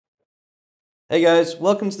Hey guys,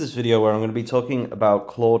 welcome to this video where I'm going to be talking about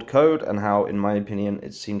Claude Code and how, in my opinion,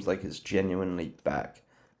 it seems like it's genuinely back.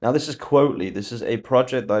 Now this is Quotely. This is a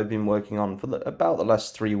project that I've been working on for about the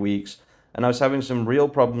last 3 weeks, and I was having some real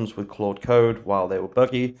problems with Claude Code while they were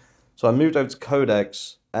buggy. So I moved over to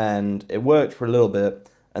Codex and it worked for a little bit,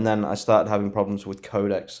 and then I started having problems with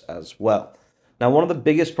Codex as well. Now one of the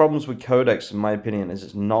biggest problems with Codex, in my opinion, is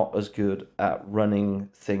it's not as good at running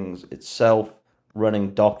things itself,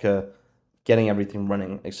 running Docker, getting everything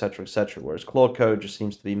running, etc., etc. Whereas Claude Code just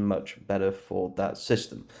seems to be much better for that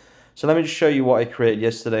system. So let me just show you what I created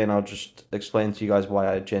yesterday, and I'll just explain to you guys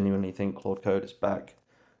why I genuinely think Claude Code is back.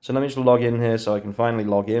 So let me just log in here so I can finally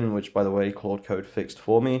log in, which, by the way, Claude Code fixed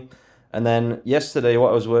for me. And then yesterday, what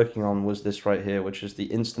I was working on was this right here, which is the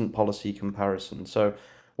instant policy comparison. So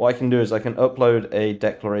what I can do is I can upload a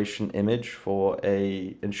declaration image for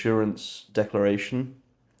a insurance declaration,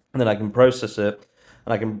 and then I can process it,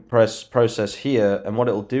 and I can press process here, and what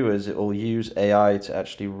it'll do is it will use AI to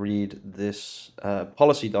actually read this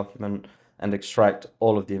policy document and extract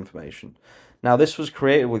all of the information. Now this was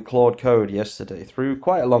created with Claude Code yesterday through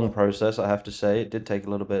quite a long process, I have to say. It did take a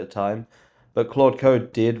little bit of time, but Claude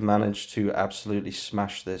Code did manage to absolutely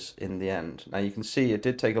smash this in the end. Now you can see it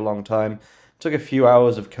did take a long time. It took a few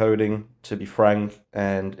hours of coding, to be frank,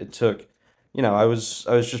 and it took, I was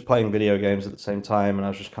just playing video games at the same time, and I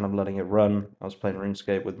was just kind of letting it run. I was playing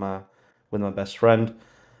RuneScape with my best friend,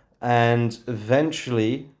 and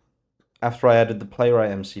eventually, after I added the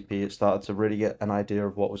Playwright MCP, it started to really get an idea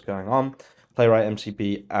of what was going on. Playwright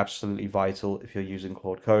MCP absolutely vital if you're using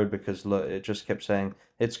Claude Code, because look, it just kept saying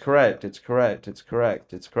it's correct, it's correct, it's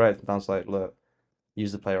correct, it's correct. And I was like, look,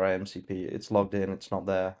 use the Playwright MCP. It's logged in, it's not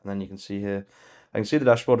there. And then you can see here, I can see the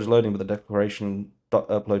dashboard is loading, but the declaration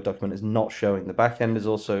upload document is not showing. The backend is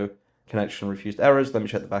also connection refused errors. Let me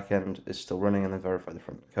check the backend is still running and then verify the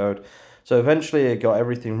front code. So eventually it got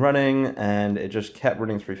everything running, and it just kept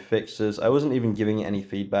running through fixes. I wasn't even giving it any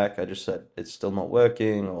feedback. I just said it's still not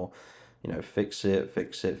working, or fix it,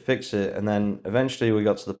 fix it, fix it. And then eventually we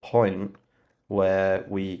got to the point where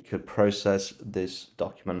we could process this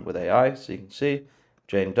document with AI. So you can see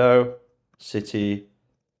Jane Doe, city,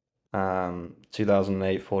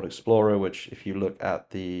 2008 Ford Explorer, which if you look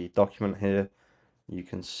at the document here, you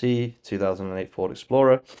can see 2008 Ford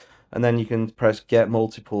Explorer. And then you can press get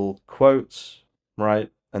multiple quotes, right?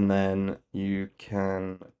 And then you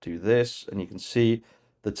can do this, and you can see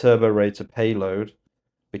the turbo rater payload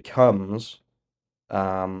becomes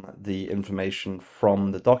the information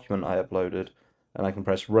from the document I uploaded. And I can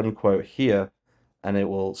press run quote here, and it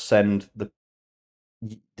will send the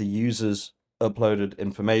user's uploaded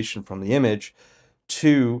information from the image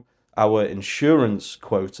to our insurance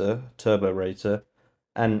quota, turbo rater,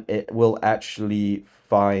 and it will actually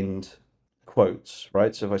find quotes,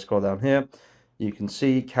 right? So if I scroll down here, you can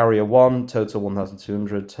see carrier 1, total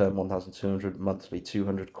 1,200, term 1,200, monthly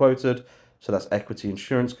 200 quoted. So that's Equity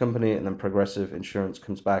Insurance Company, and then Progressive Insurance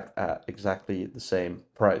comes back at exactly the same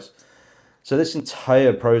price. So this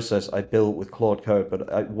entire process I built with Claude Code, but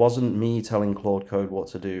it wasn't me telling Claude Code what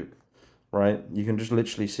to do, right? You can just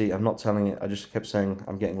literally see I'm not telling it. I just kept saying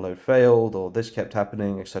I'm getting load failed, or this kept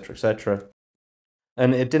happening, etc., etc.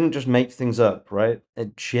 And it didn't just make things up, right?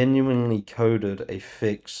 It genuinely coded a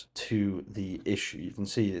fix to the issue. You can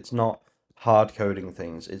see it's not hard coding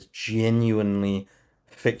things, it's genuinely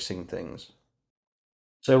fixing things.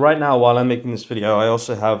 So right now, while I'm making this video, I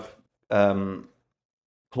also have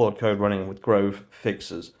Claude Code running with Grove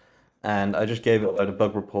fixes. And I just gave it a load of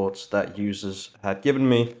bug reports that users had given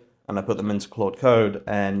me, and I put them into Claude Code,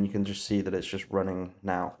 and you can just see that it's just running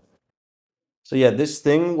now. So yeah, this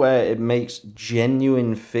thing where it makes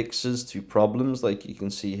genuine fixes to problems, like you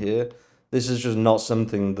can see here, this is just not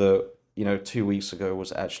something that, 2 weeks ago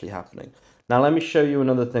was actually happening. Now let me show you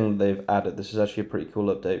another thing they've added. This is actually a pretty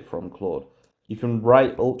cool update from Claude. You can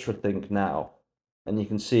write UltraThink now, and you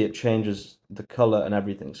can see it changes the color and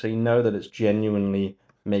everything. So you know that it's genuinely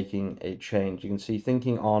making a change. You can see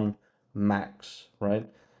thinking on max, right?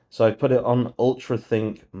 So I put it on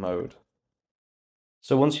UltraThink mode.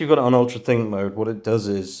 So once you've got it on Ultra Think mode, what it does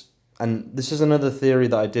is, and this is another theory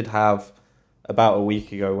that I did have about a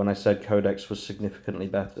week ago when I said Codex was significantly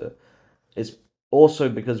better. It's also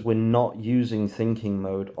because we're not using thinking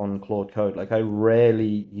mode on Claude Code. Like, I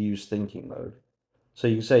rarely use thinking mode. So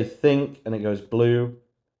you can say think and it goes blue.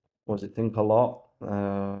 Was it think a lot?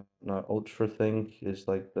 No, Ultra Think is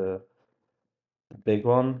like the big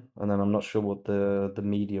one, and then I'm not sure what the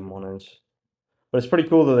medium one is. But it's pretty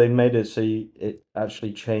cool that they've made it so it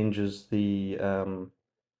actually changes the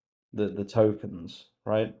tokens,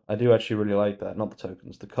 right? I do actually really like that. Not the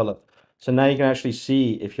tokens, the color. So now you can actually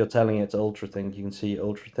see if you're telling it to ultrathink, you can see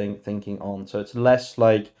ultrathink thinking on. So it's less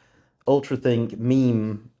like ultrathink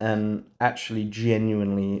meme and actually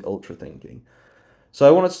genuinely ultrathinking. So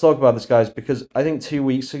I wanted to talk about this, guys, because I think 2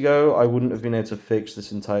 weeks ago I wouldn't have been able to fix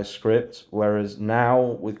this entire script, whereas now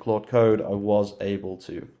with Claude Code I was able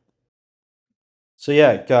to. So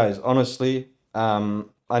yeah, guys, honestly,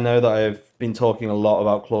 I know that I've been talking a lot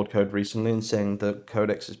about Claude Code recently and saying that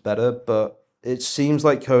Codex is better, but it seems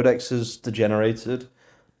like Codex is degenerated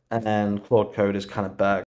and Claude Code is kind of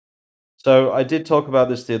back. So I did talk about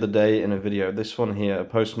this the other day in a video, this one here, a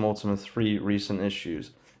postmortem of 3 recent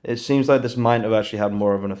issues. It seems like this might have actually had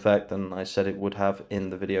more of an effect than I said it would have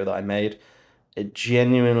in the video that I made. It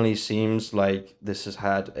genuinely seems like this has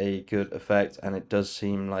had a good effect, and it does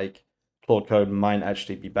seem like Claude Code might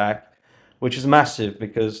actually be back, which is massive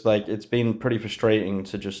because like it's been pretty frustrating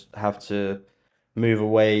to just have to move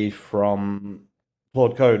away from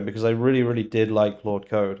Claude Code because I really, really did like Claude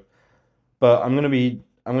Code. But I'm gonna be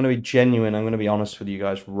genuine. I'm gonna be honest with you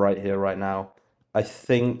guys right here, right now. I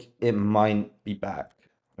think it might be back.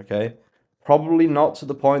 Okay, probably not to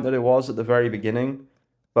the point that it was at the very beginning,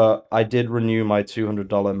 but I did renew my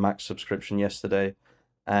 $200 max subscription yesterday,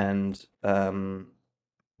 and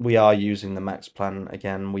we are using the max plan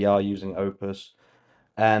again. We are using Opus,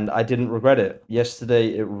 and I didn't regret it.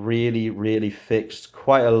 Yesterday, it really, really fixed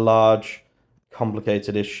quite a large,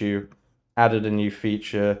 complicated issue, added a new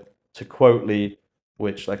feature to Quotely,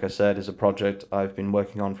 which, like I said, is a project I've been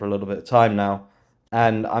working on for a little bit of time now,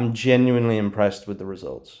 and I'm genuinely impressed with the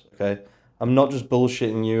results. Okay, I'm not just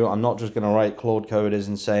bullshitting you. I'm not just gonna write Claude Code is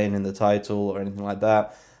insane in the title or anything like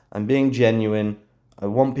that. I'm being genuine. I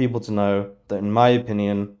want people to know that, in my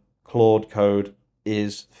opinion, Claude Code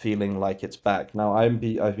is feeling like it's back. Now, I've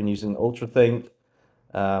been using UltraThink.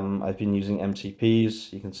 I've been using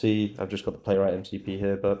MCPs. You can see I've just got the Playwright MCP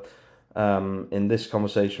here, but in this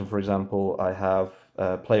conversation, for example, I have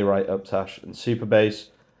Playwright, Uptash, and Superbase.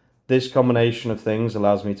 This combination of things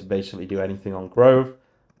allows me to basically do anything on Grove.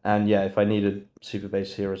 And yeah, if I needed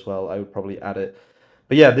Superbase here as well, I would probably add it.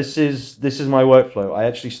 But yeah, this is my workflow. I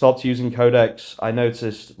actually stopped using Codex. I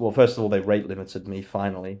noticed, well, first of all, they rate limited me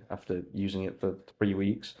finally after using it for 3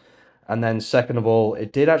 weeks. And then second of all,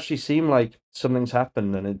 it did actually seem like something's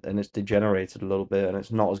happened and it's degenerated a little bit and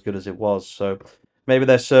it's not as good as it was. So maybe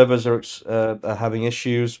their servers are having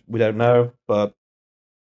issues. We don't know, but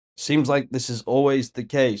seems like this is always the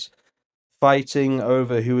case. Fighting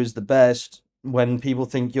over who is the best when people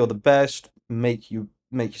think you're the best, make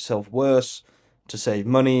yourself worse to save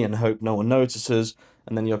money and hope no one notices,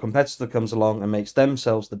 and then your competitor comes along and makes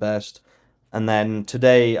themselves the best. And then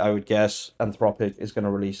today, I would guess Anthropic is going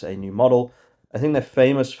to release a new model. I think they're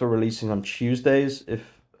famous for releasing on Tuesdays,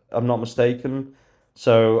 if I'm not mistaken.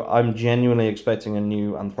 So I'm genuinely expecting a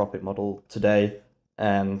new Anthropic model today,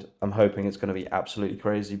 and I'm hoping it's going to be absolutely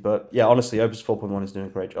crazy. But yeah, honestly, Opus 4.1 is doing a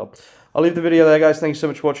great job. I'll leave the video there, guys. Thank you so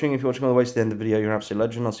much for watching. If you're watching all the way to the end of the video, you're an absolute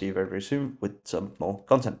legend. I'll see you very, very soon with some more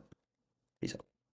content. Peace out.